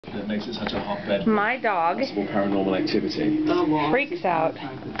that makes it such a hotbed. My dog Paranormal activity. freaks out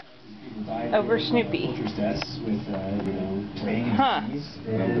over Snoopy. Huh?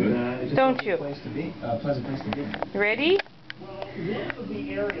 Don't you? Ready? One of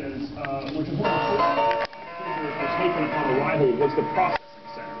the areas which is one of the was taken upon arrival was the processing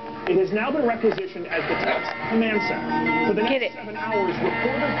center. It has now been requisitioned as the test command center. For the next 7 hours,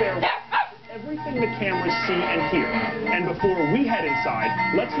 reporters there everything the cameras see and hear. And before we head inside,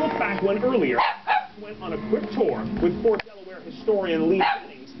 let's look back when earlier went on a quick tour with Fort Delaware historian Lee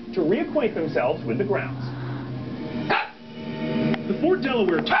Jennings to reacquaint themselves with the grounds. The Fort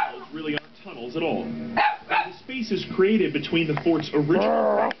Delaware tunnels really aren't tunnels at all. The space is created between the fort's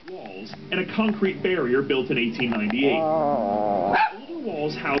original walls and a concrete barrier built in 1898. The older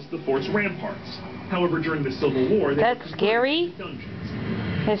walls housed the fort's ramparts. However, during the Civil War, they That's scary. dungeons.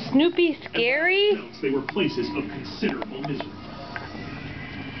 Is Snoopy scary? They were places of considerable misery.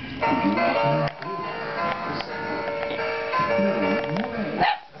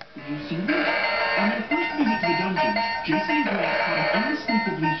 Did you see this? On their first visit to the dungeons, Jason and Grant caught an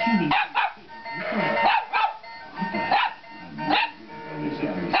unmistakably human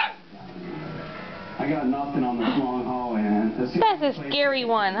I got nothing on this long hallway, man. That's a scary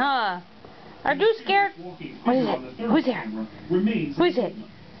one, huh? Are you scared? What is it? Who's there? Who's it?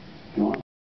 Come on.